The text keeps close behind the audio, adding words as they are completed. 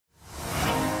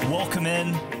Welcome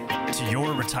in to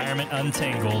Your Retirement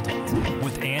Untangled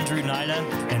with Andrew Nida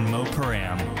and Mo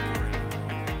Param.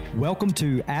 Welcome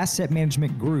to Asset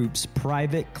Management Group's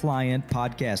Private Client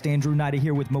Podcast. Andrew Nida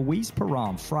here with Moise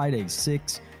Param, Friday,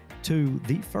 6 to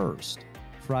the 1st,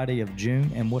 Friday of June.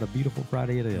 And what a beautiful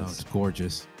Friday it is. Oh, it's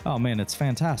gorgeous. Oh, man, it's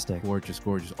fantastic. Gorgeous,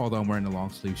 gorgeous. Although I'm wearing a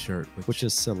long sleeve shirt. Which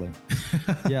is silly.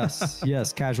 Yes.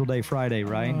 Casual day Friday,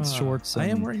 right? Shorts. I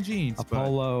am wearing jeans. A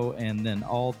polo, and then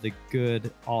all the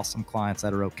good, awesome clients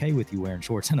that are okay with you wearing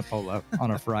shorts and a polo on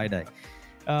a Friday.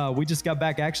 We just got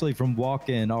back actually from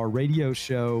walking our radio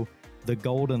show, The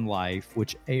Golden Life,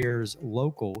 which airs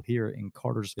local here in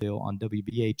Cartersville on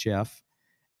WBHF,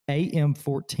 AM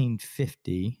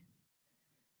 1450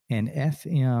 and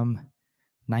FM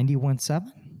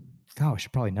 91.7. God, I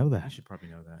should probably know that. I should probably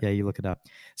know that. Yeah, you look it up.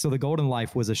 So The Golden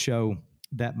Life was a show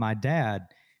that my dad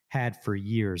had for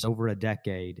years, over a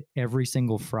decade, every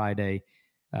single Friday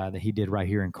that he did right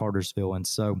here in Cartersville. And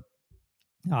so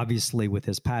obviously with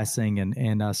his passing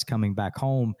and us coming back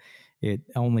home, it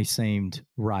only seemed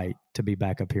right to be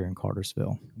back up here in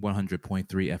Cartersville. 100.3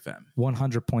 FM.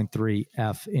 100.3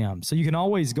 FM. So you can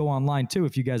always go online too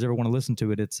if you guys ever want to listen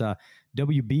to it. It's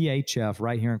WBHF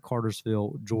right here in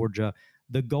Cartersville, Georgia.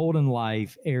 The Golden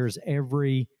Life airs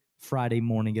every Friday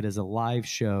morning. It is a live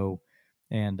show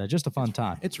and just a fun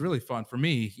time. It's really fun for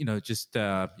me, just,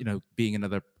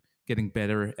 being getting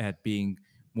better at being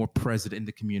more present in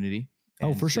the community.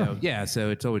 And for sure. Yeah.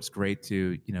 So it's always great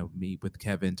to, meet with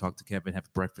Kevin, talk to Kevin,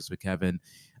 have breakfast with Kevin,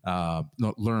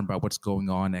 learn about what's going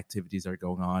on, activities that are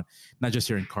going on, not just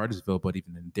here in Cartersville, but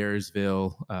even in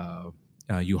Daresville,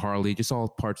 Harley, just all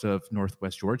parts of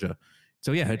Northwest Georgia.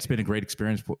 So yeah, it's been a great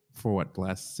experience for what, the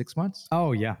last 6 months?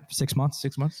 Oh yeah. 6 months.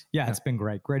 6 months. Yeah. It's been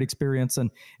great experience.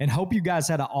 And hope you guys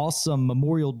had an awesome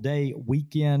Memorial Day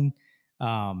weekend.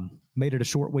 Made it a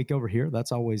short week over here.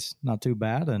 That's always not too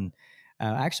bad. And,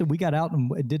 actually, we got out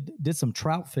and did some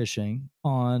trout fishing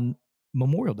on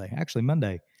Memorial Day, actually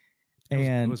Monday.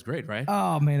 It was great, right?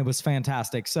 Oh man, it was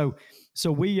fantastic. So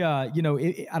we, I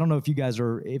don't know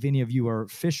if any of you are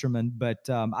fishermen, but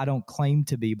I don't claim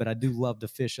to be, but I do love to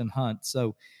fish and hunt.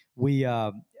 So we,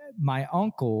 my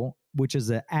uncle, which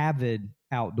is an avid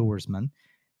outdoorsman,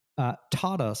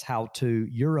 taught us how to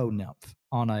Euro nymph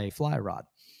on a fly rod.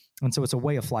 And so it's a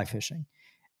way of fly fishing.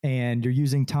 And you're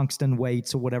using tungsten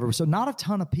weights or whatever. So not a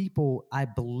ton of people, I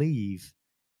believe,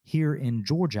 here in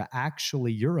Georgia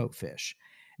actually Eurofish.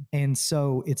 And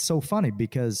so it's so funny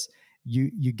because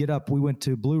you get up, we went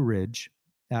to Blue Ridge,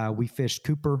 we fished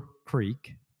Cooper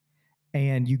Creek,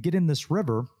 and you get in this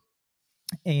river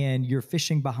and you're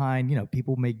fishing behind,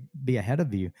 people may be ahead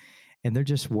of you and they're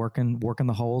just working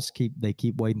the holes, they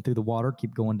keep wading through the water,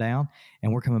 keep going down,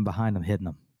 and we're coming behind them, hitting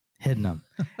them.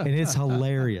 And it's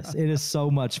hilarious. It is so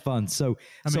much fun. How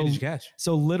many did you catch?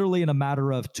 So literally in a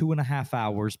matter of 2.5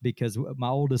 hours, because my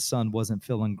oldest son wasn't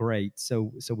feeling great.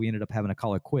 So we ended up having to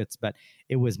call it quits, but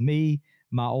it was me,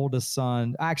 my oldest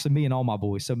son, actually me and all my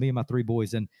boys. So me and my 3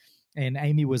 boys and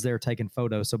Amy was there taking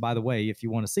photos. So by the way, if you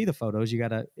want to see the photos, you got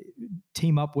to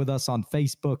team up with us on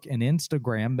Facebook and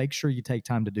Instagram. Make sure you take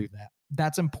time to do that.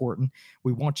 That's important.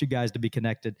 We want you guys to be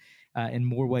connected in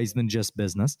more ways than just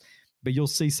business. But you'll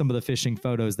see some of the fishing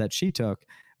photos that she took.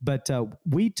 But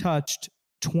we touched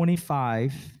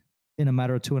 25 in a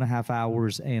matter of 2.5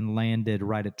 hours and landed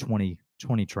right at 20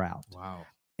 trout. Wow.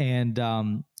 And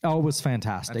it was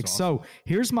fantastic. Awesome. So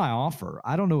here's my offer.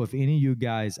 I don't know if any of you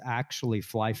guys actually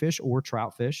fly fish or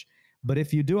trout fish, but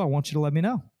if you do, I want you to let me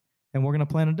know. And we're going to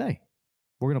plan a day.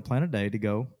 We're going to plan a day to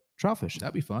go trout fishing.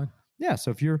 That'd be fun. Yeah.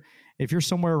 So if you're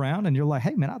somewhere around and you're like,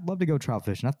 hey man, I'd love to go trout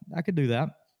fishing, I could do that.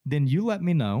 Then you let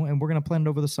me know, and we're going to plan it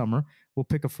over the summer. We'll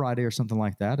pick a Friday or something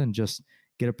like that and just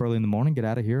get up early in the morning, get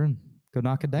out of here, and go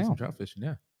knock it down. Some trout fishing,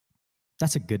 yeah.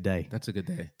 That's a good day. That's a good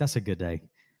day. That's a good day.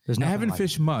 I haven't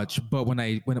fished much, but when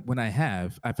I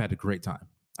have, I've had a great time.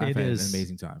 I've had an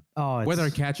amazing time. Oh, whether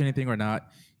I catch anything or not,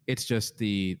 it's just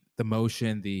the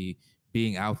motion, the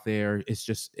being out there. It's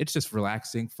just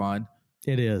relaxing, fun.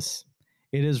 It is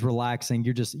relaxing.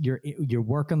 You're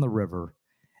working the river.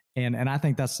 And I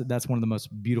think that's one of the most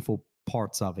beautiful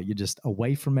parts of it. You're just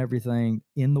away from everything,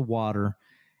 in the water,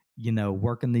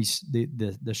 working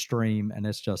the stream, and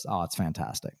it's just it's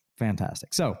fantastic,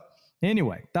 fantastic. So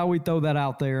anyway, thought we'd throw that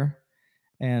out there.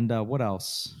 And what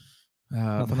else?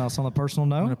 Nothing else on the personal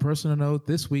note. On a personal note,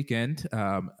 this weekend,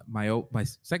 my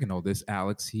second oldest,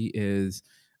 Alex, he is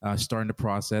starting the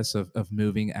process of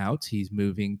moving out. He's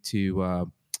moving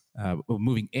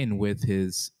moving in with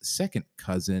his second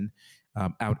cousin.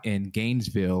 Out in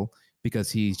Gainesville, because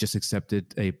he's just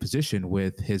accepted a position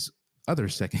with his other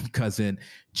second cousin,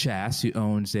 Chas, who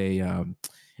owns a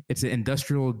It's an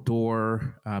industrial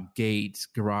door gate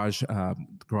garage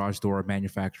door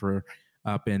manufacturer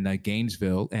up in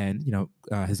Gainesville, and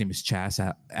his name is Chas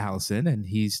Allison, and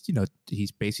he's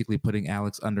basically putting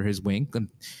Alex under his wing, and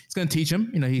he's going to teach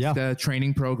him. He's the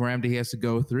training program that he has to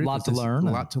go through. A lot to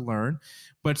learn,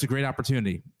 but it's a great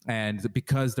opportunity, and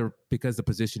because the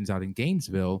position's out in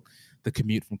Gainesville, the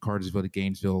commute from Cartersville to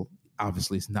Gainesville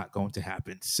obviously is not going to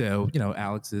happen. So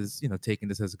Alex is taking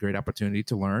this as a great opportunity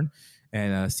to learn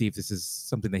and see if this is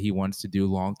something that he wants to do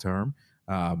long term.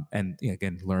 And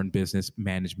again, learn business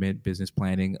management, business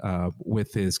planning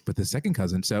with his second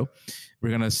cousin. So we're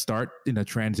going to start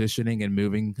transitioning and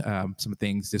moving some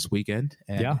things this weekend.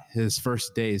 And his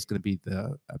first day is going to be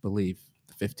I believe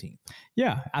the 15th.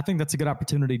 Yeah, I think that's a good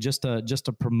opportunity just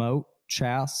to promote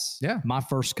Chas. Yeah, my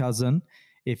first cousin.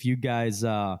 If you guys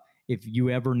if you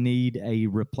ever need a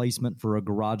replacement for a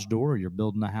garage door, or you're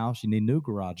building a house, you need new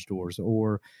garage doors,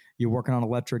 or you're working on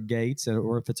electric gates,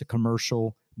 or if it's a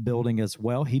commercial building as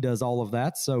well, he does all of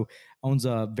that. So owns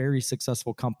a very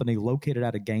successful company located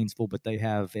out of Gainesville, but they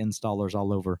have installers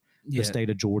all over the state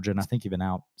of Georgia, and I think even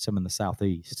out some in the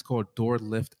Southeast. It's called Door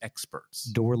Lift Experts.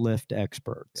 Door Lift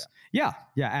Experts. Yeah,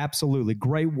 absolutely.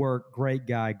 Great work, great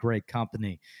guy, great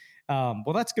company.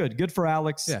 Well, that's good. Good for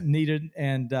Alex. Needed.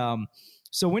 And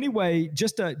so anyway,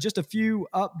 just a few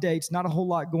updates, not a whole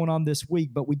lot going on this week,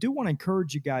 but we do want to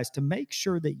encourage you guys to make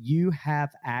sure that you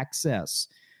have access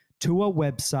to a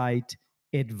website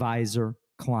advisor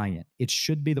client. It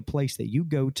should be the place that you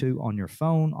go to on your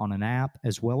phone, on an app,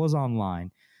 as well as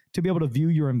online to be able to view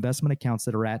your investment accounts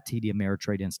that are at TD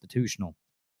Ameritrade Institutional.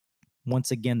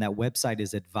 Once again, that website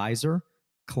is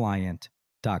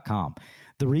advisorclient.com.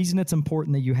 The reason it's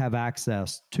important that you have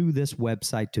access to this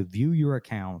website to view your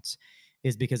accounts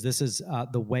is because this is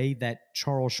the way that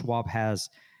Charles Schwab has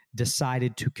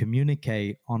decided to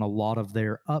communicate on a lot of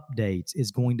their updates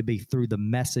is going to be through the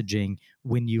messaging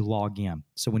when you log in.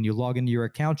 So when you log into your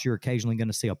account, you're occasionally going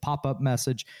to see a pop-up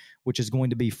message, which is going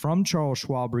to be from Charles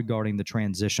Schwab regarding the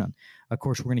transition. Of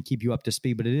course, we're going to keep you up to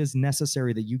speed, but it is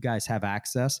necessary that you guys have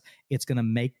access. It's going to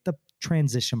make the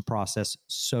transition process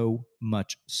so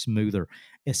much smoother,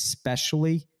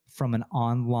 especially from an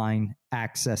online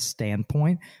access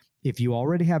standpoint. If you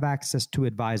already have access to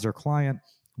Advisor Client,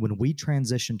 when we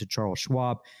transition to Charles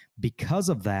Schwab, because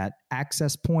of that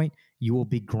access point, you will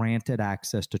be granted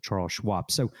access to Charles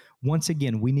Schwab. So once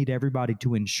again, we need everybody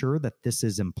to ensure that this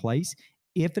is in place.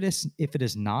 If it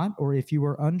is not, or if you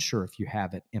are unsure if you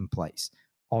have it in place,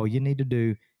 all you need to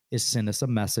do is send us a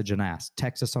message and ask.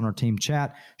 Text us on our team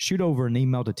chat, shoot over an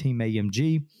email to Team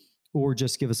AMG, or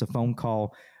just give us a phone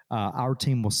call. Our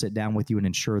team will sit down with you and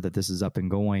ensure that this is up and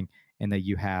going and that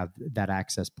you have that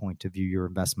access point to view your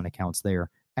investment accounts there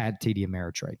at TD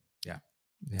Ameritrade.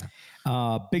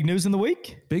 Big news in the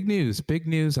week? Big news.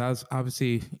 I was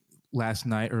obviously last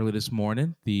night, early this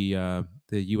morning, the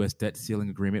U.S. debt ceiling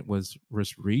agreement was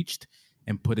reached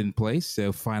and put in place.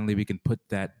 So finally we can put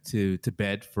that to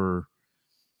bed for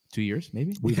 2 years,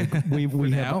 maybe. We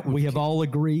have all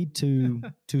agreed to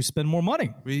spend more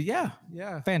money. Yeah.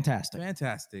 Fantastic.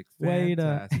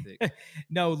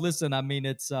 No, listen. I mean,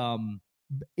 it's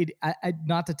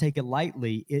not to take it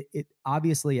lightly. It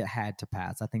obviously it had to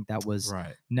pass. I think that was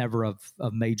never a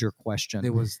major question.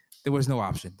 There was no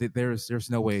option. There's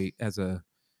no way as a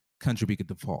country we could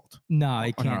default. On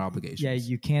our obligations. Yeah,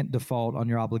 you can't default on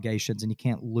your obligations, and you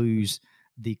can't lose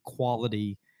the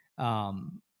quality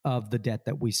of the debt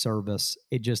that we service.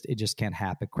 It just can't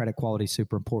happen. Credit quality is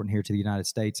super important here to the United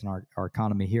States and our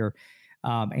economy here,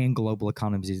 and global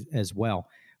economies as well.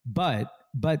 But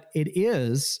it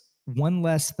is one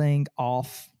less thing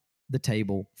off the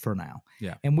table for now.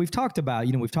 Yeah. And we've talked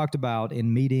about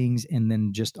in meetings and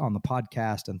then just on the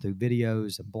podcast and through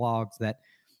videos and blogs that,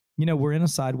 we're in a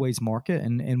sideways market.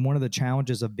 And one of the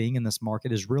challenges of being in this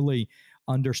market is really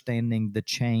understanding the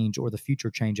change or the future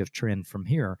change of trend from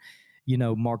here.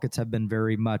 Markets have been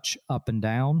very much up and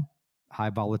down,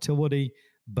 high volatility,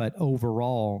 but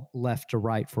overall left to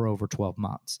right for over 12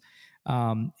 months.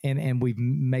 And we've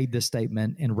made this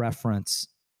statement in reference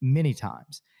many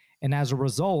times. And as a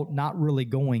result, not really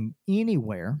going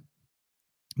anywhere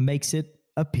makes it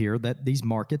appear that these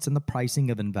markets and the pricing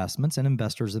of investments and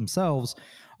investors themselves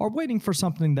are waiting for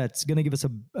something that's going to give us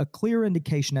a clear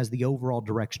indication as the overall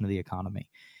direction of the economy.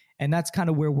 And that's kind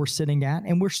of where we're sitting at,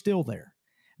 and we're still there.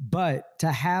 But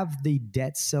to have the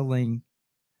debt ceiling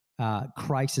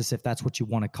crisis, if that's what you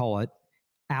want to call it,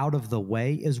 out of the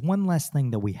way is one less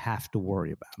thing that we have to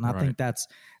worry about. And I think that's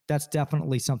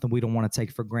definitely something we don't want to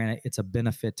take for granted. It's a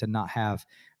benefit to not have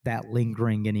that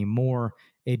lingering anymore.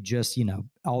 It just,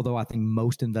 although I think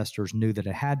most investors knew that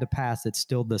it had to pass, it's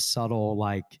still the subtle,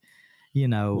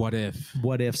 what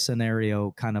if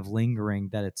scenario kind of lingering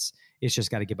that it's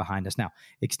just got to get behind us. Now,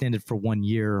 extended for 1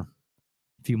 year,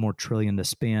 a few more trillion to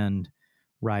spend,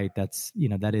 right? That's,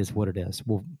 that is what it is.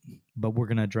 But we're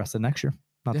going to address it next year,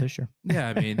 not this year.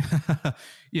 Yeah. I mean,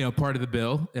 part of the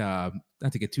bill,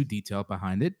 not to get too detailed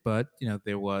behind it, but,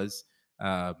 there was,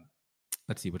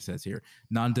 let's see what it says here.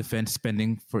 Non-defense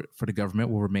spending for the government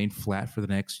will remain flat for the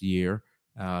next year.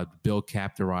 The bill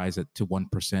capped the rise to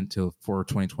 1% for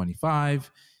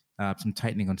 2025. Some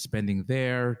tightening on spending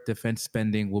there. Defense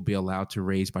spending will be allowed to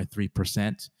raise by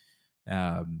 3%.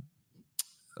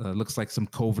 Looks like some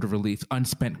COVID relief,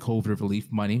 unspent COVID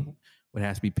relief money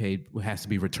has to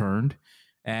be returned.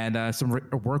 And some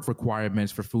work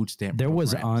requirements for food stamp There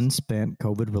programs. was unspent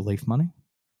COVID relief money?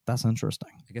 That's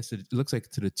interesting. I guess it looks like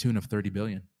to the tune of $30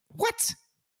 billion. What?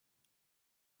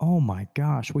 Oh my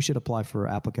gosh, we should apply for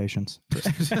applications.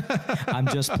 I'm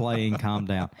just playing. Calm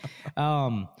down.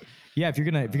 Yeah, if you're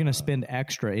gonna spend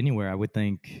extra anywhere, I would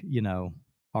think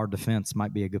our defense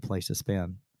might be a good place to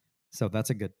spend. So that's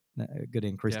a good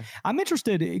increase. Yeah. I'm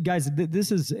interested, guys.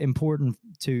 This is important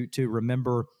to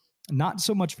remember. Not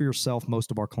so much for yourself.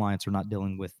 Most of our clients are not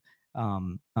dealing with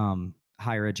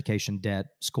higher education debt,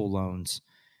 school loans.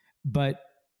 But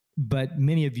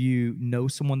many of you know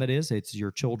someone that is. It's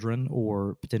your children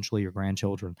or potentially your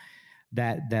grandchildren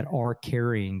that are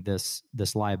carrying this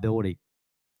liability.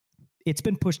 It's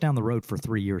been pushed down the road for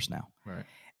 3 years now. Right.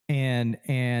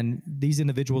 And these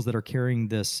individuals that are carrying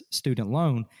this student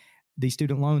loan, these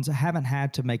student loans haven't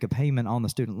had to make a payment on the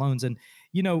student loans. And,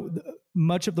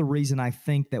 much of the reason I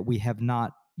think that we have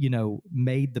not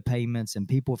made the payments and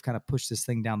people have kind of pushed this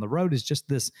thing down the road is just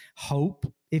this hope,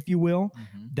 if you will,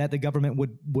 that the government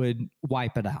would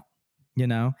wipe it out,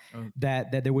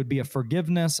 that there would be a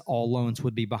forgiveness, all loans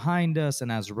would be behind us.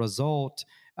 And as a result,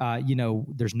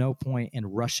 there's no point in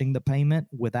rushing the payment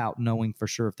without knowing for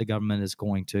sure if the government is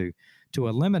going to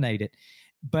eliminate it.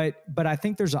 But I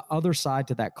think there's a other side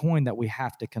to that coin that we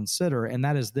have to consider. And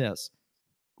that is this: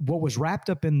 what was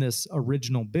wrapped up in this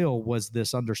original bill was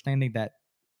this understanding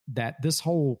that this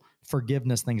whole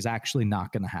forgiveness thing is actually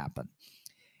not going to happen.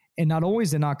 And not only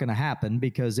is it not going to happen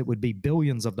because it would be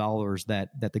billions of dollars that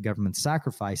the government's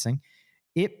sacrificing,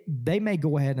 they may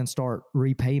go ahead and start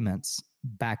repayments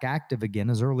back active again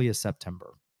as early as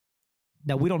September.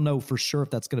 Now, we don't know for sure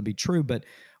if that's going to be true, but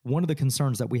one of the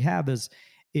concerns that we have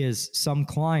is some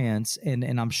clients,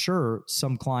 and I'm sure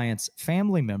some clients'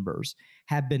 family members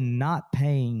have been not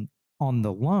paying on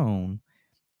the loan,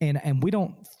 and we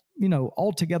don't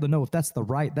altogether know if that's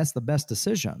the best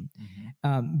decision.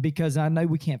 Because I know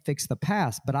we can't fix the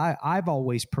past, but I've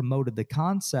always promoted the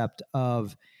concept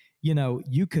of,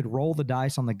 you could roll the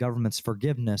dice on the government's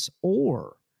forgiveness,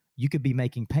 or you could be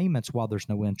making payments while there's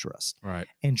no interest, right?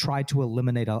 And try to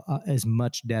eliminate as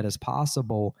much debt as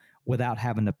possible without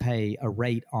having to pay a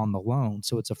rate on the loan.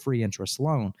 So it's a free interest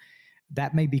loan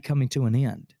that may be coming to an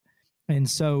end. And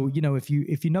so, if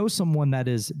you know someone that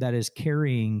is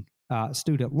carrying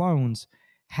student loans,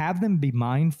 have them be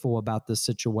mindful about this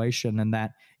situation, and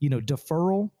that,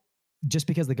 deferral, just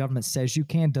because the government says you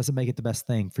can, doesn't make it the best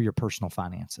thing for your personal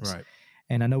finances. Right.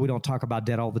 And I know we don't talk about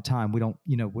debt all the time. We don't,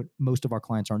 most of our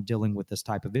clients aren't dealing with this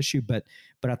type of issue, but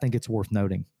I think it's worth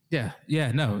noting. Yeah.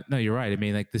 No, you're right. I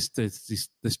mean, like this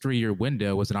 3-year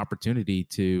window was an opportunity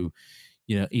to,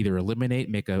 either eliminate,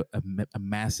 make a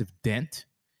massive dent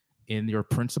in your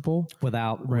principal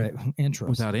without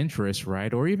interest,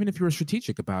 right? Or even if you were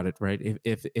strategic about it, right?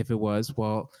 If it was,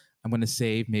 well, I'm going to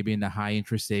save maybe in a high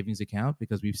interest savings account,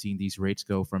 because we've seen these rates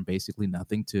go from basically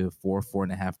nothing to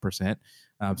 4.5%,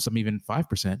 some even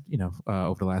 5%,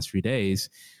 over the last few days,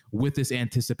 with this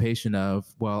anticipation of,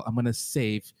 well, I'm going to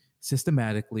save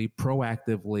systematically,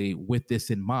 proactively, with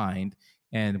this in mind.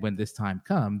 And when this time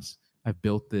comes, I've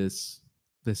built this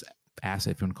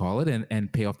asset, if you want to call it,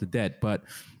 and pay off the debt. But,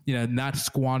 not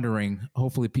squandering,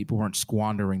 hopefully people weren't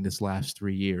squandering this last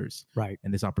 3 years. Right.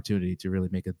 And this opportunity to really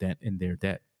make a dent in their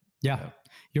debt. Yeah,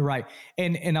 you're right.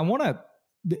 And I want to,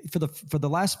 for the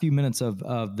last few minutes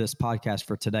of this podcast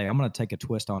for today, I'm going to take a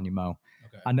twist on you, Mo.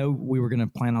 Okay. I know we were going to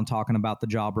plan on talking about the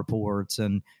job reports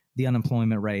and the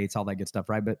unemployment rates, all that good stuff,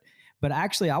 right? But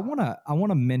actually, I want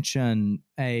to mention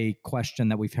a question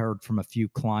that we've heard from a few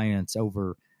clients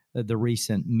over the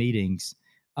recent meetings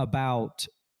about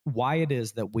why it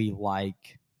is that we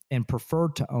like and prefer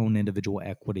to own individual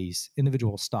equities,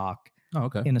 individual stock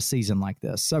in a season like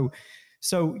this. So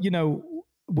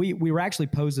we were actually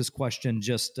posed this question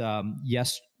just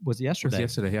yesterday.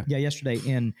 Yesterday, yeah. Yeah, yesterday,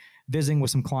 in visiting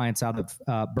with some clients out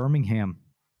of Birmingham.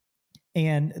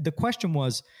 And the question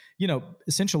was,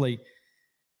 essentially,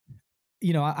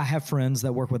 I have friends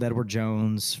that work with Edward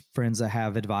Jones, friends that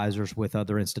have advisors with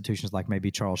other institutions like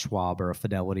maybe Charles Schwab or a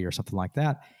Fidelity or something like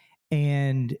that.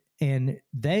 And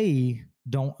they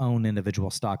don't own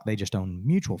individual stock. They just own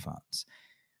mutual funds.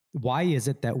 Why is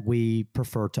it that we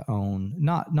prefer to own,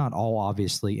 not all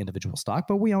obviously individual stock,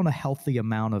 but we own a healthy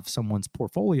amount of someone's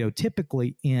portfolio,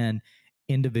 typically in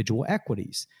individual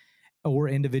equities or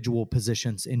individual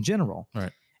positions in general?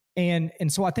 Right. And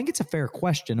so I think it's a fair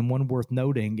question, and one worth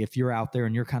noting if you're out there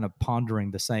and you're kind of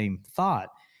pondering the same thought.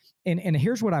 And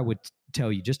here's what I would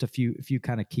tell you, just a few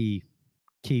kind of key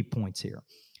points here.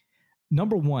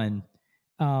 Number one,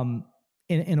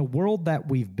 in a world that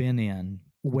we've been in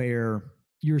where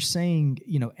you're seeing,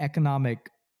 economic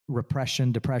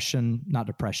pressing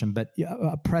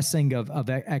of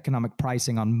economic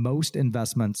pricing on most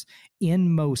investments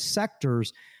in most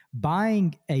sectors,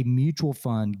 buying a mutual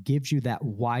fund gives you that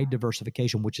wide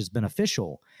diversification, which is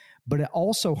beneficial, but it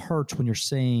also hurts when you're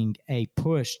seeing a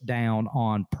push down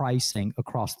on pricing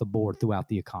across the board throughout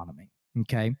the economy.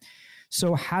 Okay.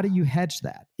 So how do you hedge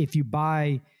that? If you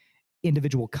buy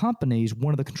individual companies,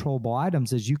 one of the controllable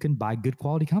items is you can buy good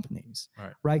quality companies,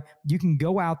 right? You can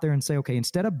go out there and say, okay,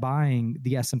 instead of buying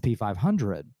the S&P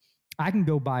 500, I can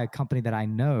go buy a company that I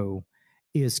know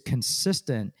is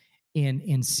consistent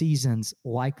in seasons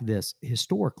like this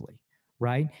historically,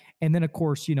 right? And then of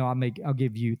course, I'll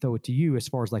throw it to you as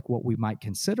far as like what we might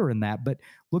consider in that, but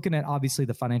looking at obviously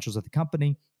the financials of the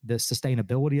company, the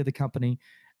sustainability of the company,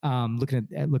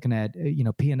 looking at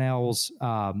P&L's,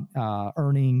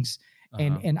 earnings,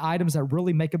 and items that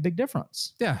really make a big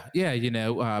difference. Yeah.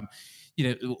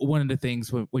 One of the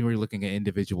things when we're looking at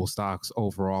individual stocks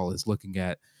overall is looking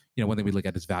at, one thing we look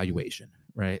at is valuation,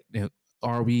 right?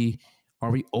 Are we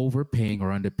overpaying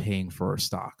or underpaying for a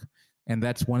stock? And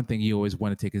that's one thing you always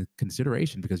want to take into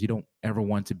consideration, because you don't ever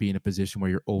want to be in a position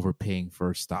where you're overpaying for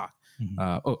a stock,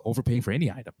 overpaying for any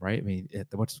item, right? I mean,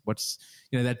 that's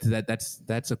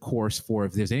a course for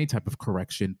if there's any type of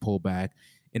correction, pullback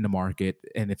in the market,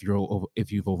 and if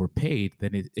you've overpaid,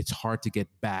 then it's hard to get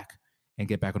back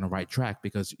on the right track,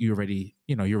 because you're already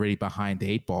behind the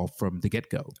 8 ball from the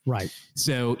get-go. Right.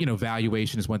 So,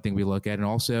 valuation is one thing we look at, and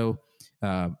also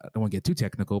I don't want to get too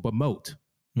technical, but moat.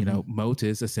 Moat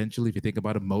is essentially, if you think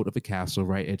about a moat of a castle,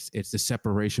 right? It's the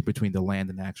separation between the land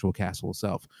and the actual castle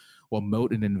itself. Well,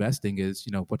 moat in investing is,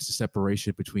 what's the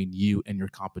separation between you and your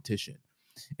competition?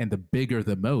 And the bigger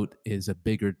the moat is a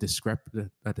bigger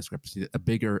a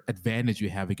bigger advantage you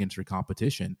have against your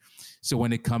competition. So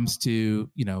when it comes to,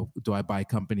 do I buy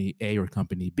company A or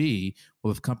company B?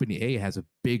 Well, if company A has a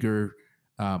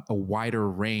wider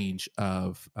range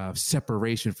of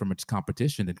separation from its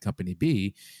competition than company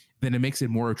B, then it makes it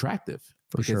more attractive.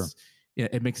 Sure.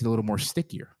 It makes it a little more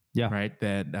stickier. Yeah. Right.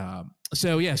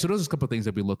 So those are a couple of things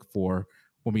that we look for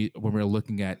when we're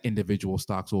looking at individual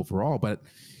stocks overall. But,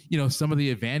 some of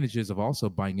the advantages of also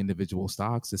buying individual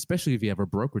stocks, especially if you have a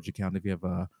brokerage account, if you have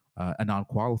a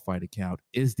non-qualified account,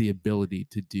 is the ability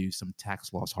to do some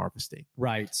tax loss harvesting.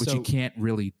 Right. Which you can't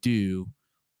really do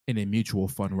in a mutual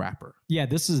fund wrapper. Yeah,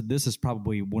 this is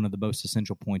probably one of the most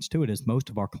essential points to it, is most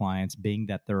of our clients, being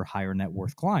that they're higher net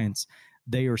worth clients,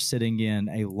 they are sitting in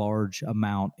a large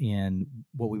amount in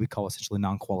what we would call essentially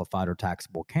non-qualified or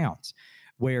taxable accounts,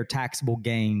 where taxable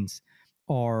gains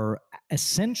are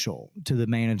essential to the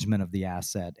management of the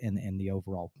asset and the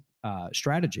overall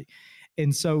strategy.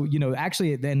 And so,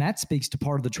 actually, then that speaks to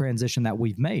part of the transition that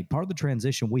we've made. Part of the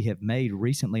transition we have made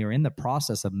recently, or in the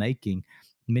process of making.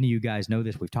 Many of you guys know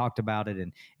this. We've talked about it,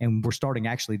 and we're starting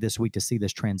actually this week to see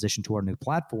this transition to our new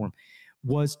platform,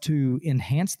 was to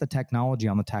enhance the technology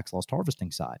on the tax loss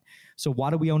harvesting side. So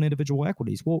why do we own individual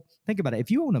equities? Well, think about it.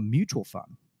 If you own a mutual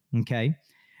fund, okay,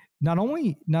 not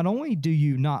only do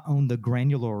you not own the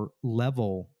granular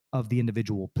level of the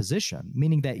individual position,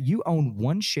 meaning that you own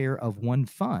one share of one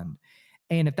fund,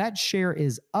 and if that share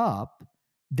is up,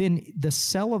 then the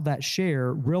sell of that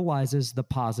share realizes the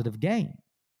positive gain.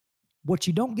 What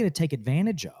you don't get to take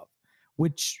advantage of,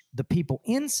 which the people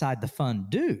inside the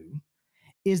fund do,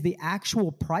 is the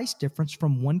actual price difference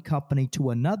from one company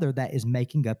to another that is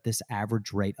making up this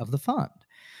average rate of the fund.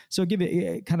 So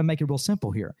kind of make it real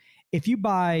simple here. If you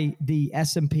buy the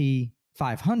S&P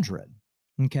 500,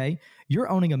 okay, you're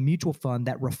owning a mutual fund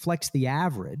that reflects the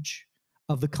average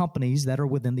of the companies that are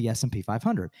within the S&P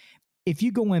 500. If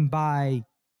you go and buy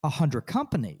 100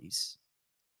 companies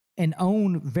and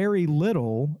own very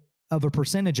little of a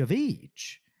percentage of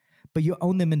each, but you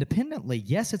own them independently,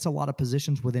 yes, it's a lot of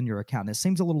positions within your account. And it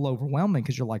seems a little overwhelming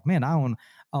because you're like, man, I own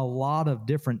a lot of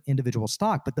different individual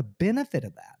stock. But the benefit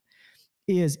of that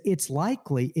is it's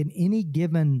likely in any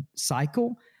given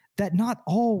cycle that not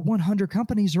all 100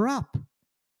 companies are up.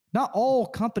 Not all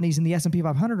companies in the S&P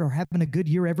 500 are having a good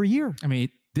year every year. I mean,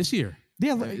 this year.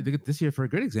 Yeah. This year, for a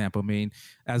good example, I mean,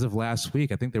 as of last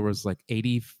week, I think there was like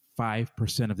 85%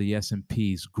 of the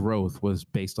S&P's growth was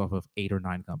based off of 8 or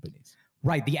 9 companies.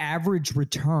 Right. The average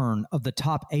return of the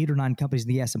top 8 or 9 companies in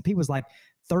the S&P was like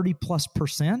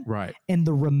 30+%. Right. And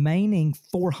the remaining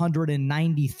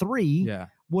 493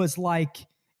 was like,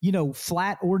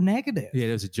 flat or negative. Yeah,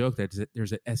 there's a joke that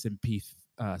there's an S&P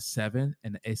 7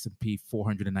 and an S&P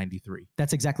 493.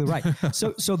 That's exactly right.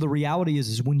 So the reality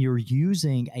is when you're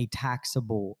using a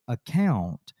taxable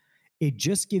account, it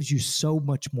just gives you so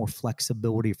much more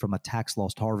flexibility from a tax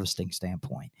loss harvesting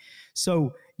standpoint.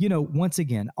 So, once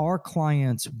again, our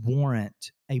clients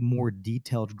warrant a more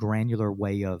detailed, granular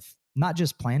way of not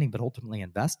just planning, but ultimately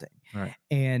investing. Right.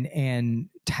 And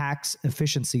tax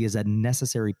efficiency is a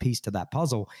necessary piece to that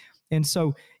puzzle. And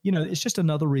so, it's just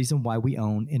another reason why we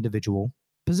own individual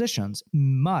positions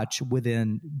much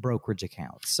within brokerage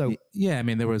accounts. So yeah, I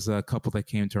mean, there was a couple that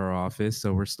came to our office,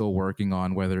 so we're still working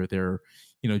on whether they're,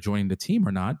 joining the team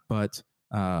or not. But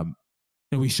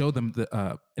we showed them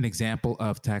an example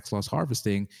of tax loss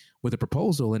harvesting with a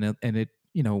proposal, and it,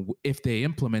 if they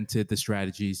implemented the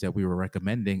strategies that we were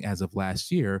recommending as of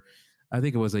last year, I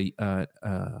think it was a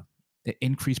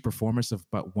increased performance of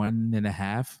about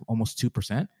 1.5%, almost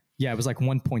 2%. Yeah, it was like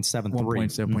 1.73.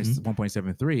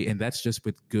 1.73, and that's just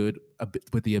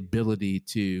with the ability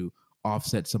to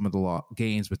offset some of the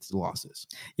gains with the losses.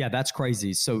 Yeah, that's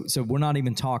crazy. So we're not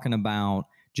even talking about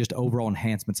just overall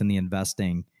enhancements in the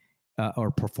investing or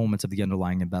performance of the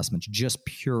underlying investments, just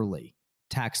purely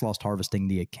tax loss harvesting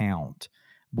the account,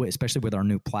 especially with our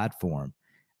new platform,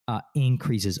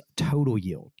 increases total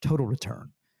yield, total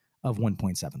return of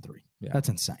 1.73. Yeah, that's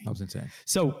insane. That was insane.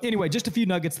 So anyway, just a few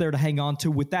nuggets there to hang on to.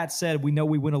 With that said, we know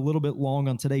we went a little bit long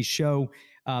on today's show,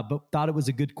 but thought it was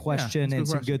a good question and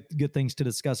some good things to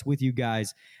discuss with you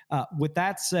guys. With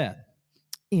that said,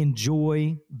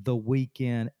 enjoy the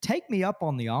weekend. Take me up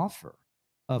on the offer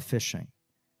of fishing.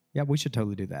 Yeah, we should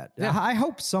totally do that. Yeah. I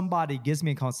hope somebody gives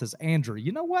me a call and says, Andrew,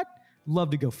 you know what?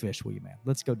 Love to go fish with you, man.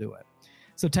 Let's go do it.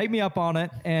 So take me up on it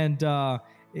and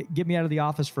get me out of the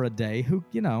office for a day.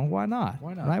 Why not?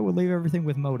 Why not? And I will leave everything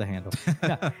with Mo to handle.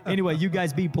 Anyway, you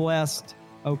guys be blessed.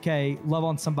 Okay. Love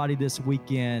on somebody this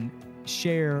weekend.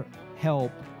 Share,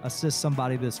 help, assist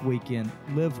somebody this weekend.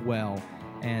 Live well.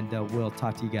 And we'll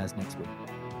talk to you guys next week.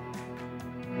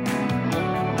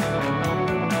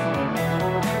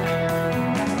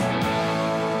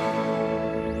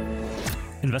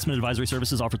 Investment advisory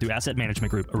services offered through Asset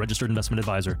Management Group, a registered investment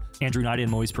advisor. Andrew Nida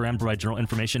and Moise Param provide general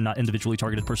information, not individually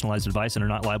targeted personalized advice, and are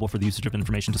not liable for the usage of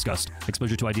information discussed.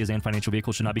 Exposure to ideas and financial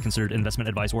vehicles should not be considered investment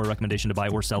advice or a recommendation to buy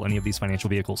or sell any of these financial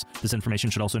vehicles. This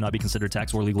information should also not be considered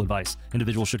tax or legal advice.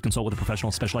 Individuals should consult with a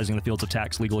professional specializing in the fields of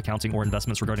tax, legal, accounting, or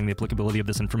investments regarding the applicability of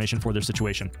this information for their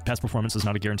situation. Past performance is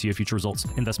not a guarantee of future results.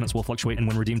 Investments will fluctuate and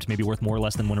when redeemed may be worth more or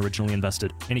less than when originally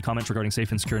invested. Any comments regarding safe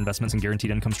and secure investments and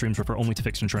guaranteed income streams refer only to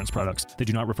fixed insurance products. They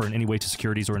do not refer in any way to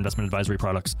securities or investment advisory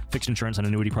products. Fixed insurance and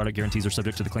annuity product guarantees are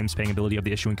subject to the claims paying ability of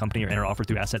the issuing company and are offered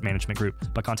through Asset Management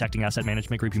Group. By contacting Asset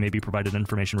Management Group, you may be provided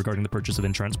information regarding the purchase of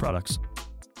insurance products.